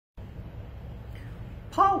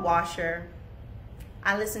Paul Washer,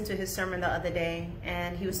 I listened to his sermon the other day,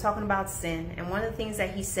 and he was talking about sin. And one of the things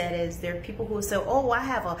that he said is there are people who say, oh, I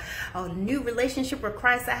have a new relationship with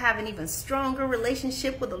Christ. I have an even stronger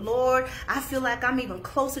relationship with the Lord. I feel like I'm even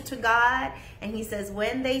closer to God. And he says,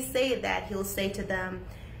 when they say that, he'll say to them,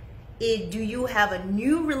 do you have a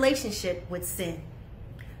new relationship with sin?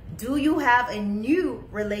 Do you have a new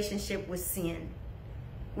relationship with sin?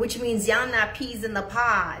 Which means y'all not peas in the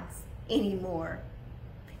pods anymore.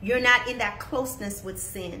 You're not in that closeness with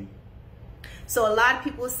sin. So a lot of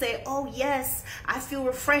people say, oh yes, I feel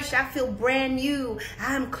refreshed. I feel brand new.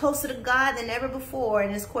 I'm closer to God than ever before.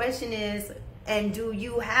 And his question is, and do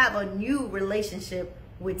you have a new relationship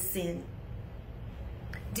with sin?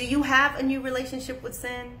 Do you have a new relationship with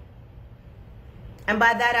sin? And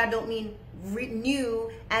by that, I don't mean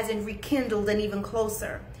new as in rekindled and even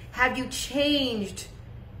closer. Have you changed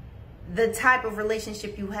the type of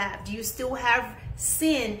relationship you have? Do you still have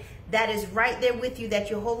sin that is right there with you that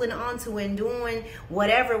you're holding on to and doing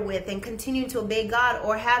whatever with and continue to obey God?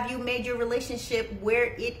 Or have you made your relationship where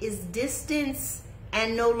it is distance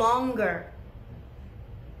and no longer?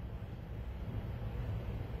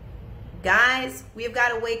 Guys, we've got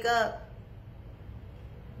to wake up.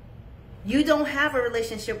 You don't have a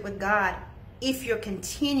relationship with God if you're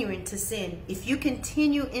continuing to sin. If you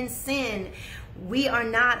continue in sin, we are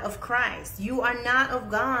not of Christ. You are not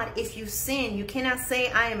of God if you sin. You cannot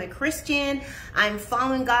say, I am a Christian, I'm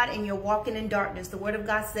following God, and you're walking in darkness. The word of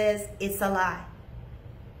God says it's a lie.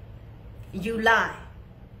 You lie.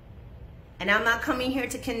 And I'm not coming here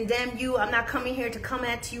to condemn you. I'm not coming here to come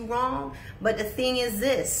at you wrong. But the thing is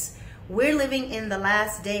this, we're living in the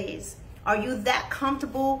last days. Are you that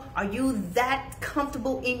comfortable? Are you that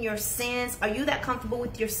comfortable in your sins? Are you that comfortable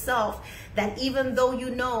with yourself that even though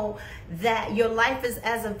you know that your life is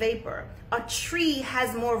as a vapor, a tree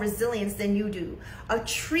has more resilience than you do. A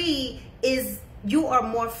tree is, you are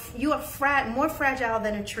more fragile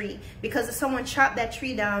than a tree, because if someone chopped that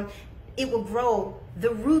tree down, it will grow.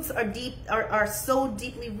 The roots are so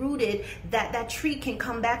deeply rooted that that tree can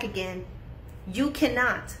come back again. You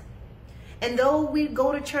cannot. And though we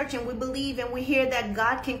go to church and we believe and we hear that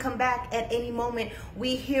God can come back at any moment,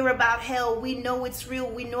 we hear about hell, we know it's real,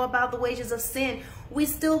 we know about the wages of sin, we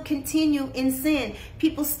still continue in sin.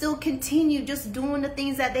 People still continue just doing the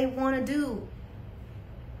things that they want to do.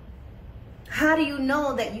 How do you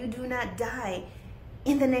know that you do not die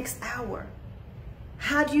in the next hour?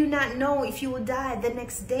 How do you not know if you will die the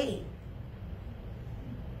next day?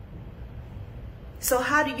 So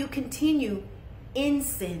how do you continue in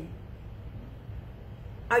sin?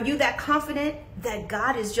 Are you that confident that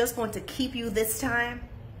God is just going to keep you this time?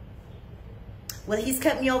 Well, he's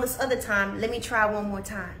kept me all this other time. Let me try one more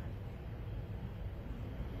time.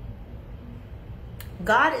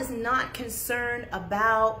 God is not concerned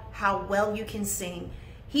about how well you can sing.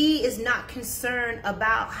 He is not concerned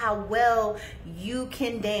about how well you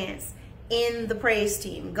can dance in the praise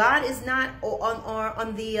team. God is not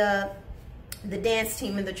on the dance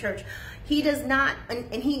team in the church. He does not,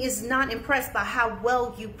 and he is not impressed by how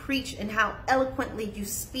well you preach and how eloquently you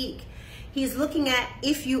speak. He's looking at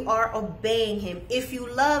if you are obeying him. If you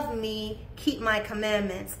love me, keep my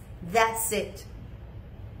commandments. That's it.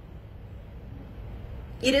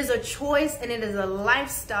 It is a choice and it is a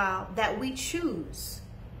lifestyle that we choose.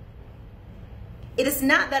 It is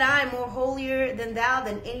not that I am more holier than thou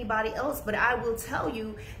than anybody else, but I will tell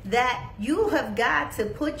you that you have got to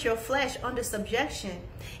put your flesh under subjection.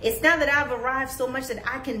 It's not that I've arrived so much that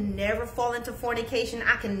I can never fall into fornication.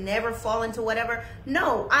 I can never fall into whatever.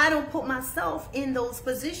 No, I don't put myself in those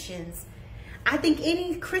positions. I think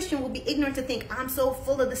any Christian will be ignorant to think I'm so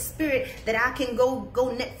full of the Spirit that I can go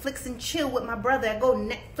Netflix and chill with my brother. I go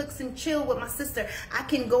Netflix and chill with my sister. I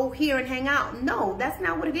can go here and hang out. No, that's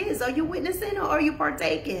not what it is. Are you witnessing or are you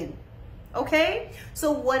partaking? Okay?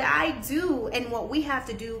 So what I do and what we have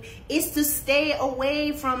to do is to stay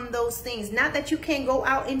away from those things. Not that you can't go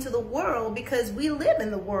out into the world, because we live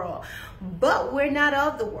in the world, but we're not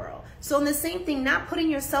of the world. So in the same thing, not putting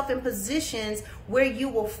yourself in positions where you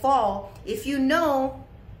will fall. If you know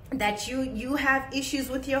that you have issues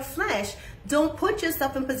with your flesh, don't put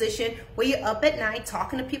yourself in position where you're up at night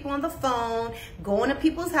talking to people on the phone, going to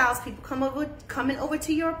people's house, people coming over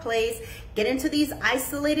to your place, get into these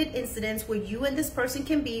isolated incidents where you and this person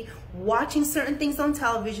can be watching certain things on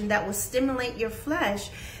television that will stimulate your flesh.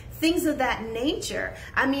 Things of that nature.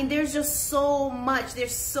 I mean, there's just so much.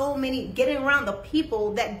 There's so many, getting around the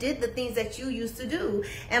people that did the things that you used to do.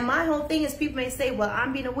 And my whole thing is, people may say, well,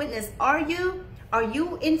 I'm being a witness. Are you? Are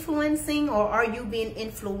you influencing or are you being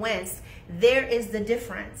influenced? There is the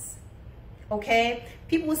difference. Okay?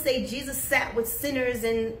 people would say Jesus sat with sinners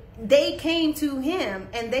and they came to him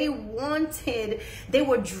and they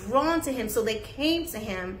were drawn to him. So they came to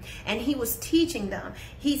him and he was teaching them.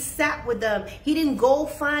 He sat with them. He didn't go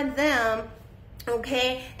find them.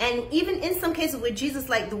 Okay, and even in some cases with Jesus,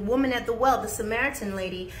 like the woman at the well, the Samaritan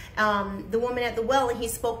lady, the woman at the well, and he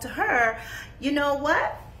spoke to her, you know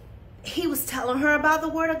what? He was telling her about the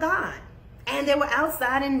word of God. And they were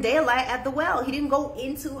outside in daylight at the well. He didn't go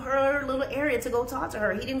into her little area to go talk to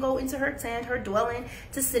her. He didn't go into her tent, her dwelling,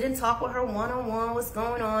 to sit and talk with her one-on-one, what's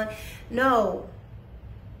going on. No.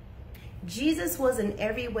 Jesus was in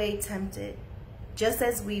every way tempted, just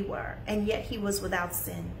as we were, and yet he was without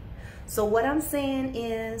sin. So what I'm saying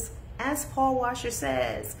is, as Paul Washer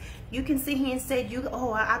says, you can sit here and say,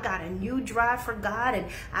 I got a new drive for God, and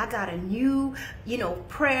I got a new,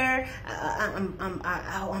 prayer.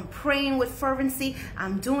 I'm praying with fervency.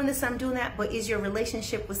 I'm doing this, I'm doing that. But is your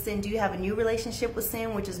relationship with sin? Do you have a new relationship with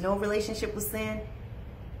sin, which is no relationship with sin?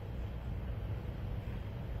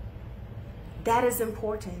 That is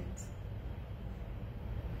important.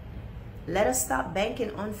 Let us stop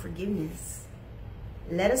banking on forgiveness.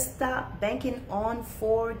 Let us stop banking on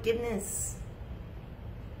forgiveness.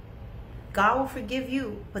 God will forgive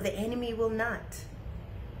you, but the enemy will not.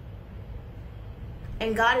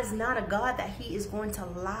 And God is not a God that he is going to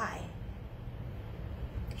lie.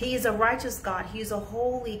 He is a righteous God. He is a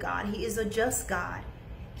holy God. He is a just God.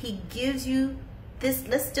 He gives you this.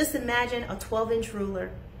 Let's just imagine a 12-inch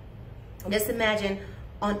ruler. Let's imagine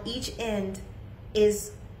on each end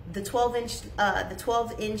is the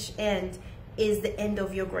 12-inch end is the end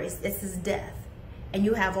of your grace. This is death. And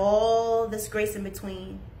you have all this grace in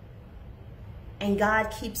between. And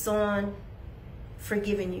God keeps on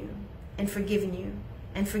forgiving you and forgiving you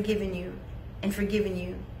and forgiving you and forgiving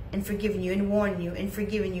you and forgiving you and warning you and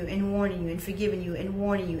forgiving you and warning you and forgiving you and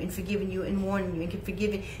warning you and forgiving you and warning you and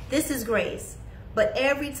forgiving. This is grace. But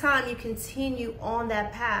every time you continue on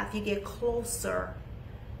that path, you get closer.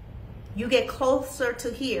 You get closer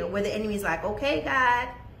to here where the enemy's like, okay, God,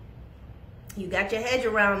 you got your hedge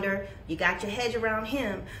around her. You got your hedge around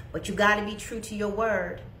him. But you got to be true to your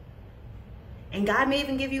word. And God may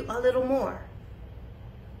even give you a little more.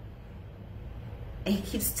 And he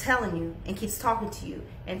keeps telling you and keeps talking to you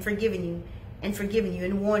and forgiving you and forgiving you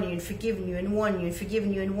and warning you and forgiving you and warning you and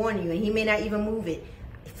forgiving you and warning you. And he may not even move it.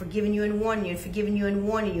 Forgiving you and warning you and forgiving you and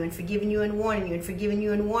warning you and forgiving you and warning you and forgiving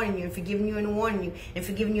you and warning you and forgiving you and warning you and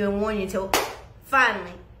forgiving you and warning you until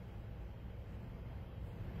finally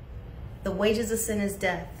the wages of sin is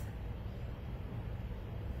death.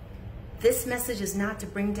 This message is not to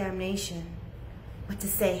bring damnation, but to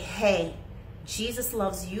say, hey, Jesus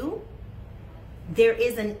loves you. There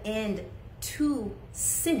is an end to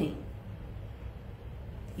sinning.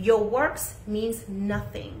 Your works means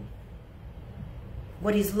nothing.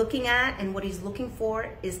 What he's looking at and what he's looking for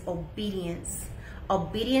is obedience.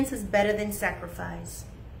 Obedience is better than sacrifice.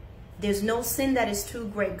 There's no sin that is too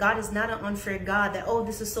great. God is not an unfair God that, oh,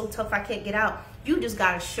 this is so tough, I can't get out. You just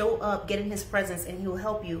got to show up, get in his presence, and he'll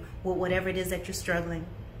help you with whatever it is that you're struggling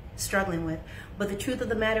with. But the truth of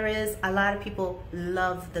the matter is, a lot of people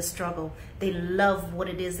love the struggle. They love what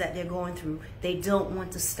it is that they're going through. They don't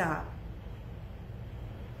want to stop.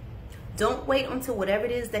 Don't wait until whatever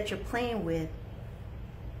it is that you're playing with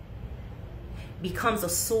becomes a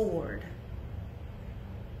sword.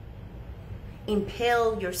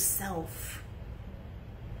 Impale yourself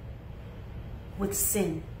with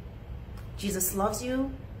sin. Jesus loves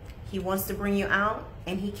you. He wants to bring you out,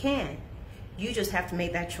 and he can. You just have to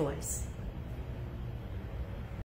make that choice.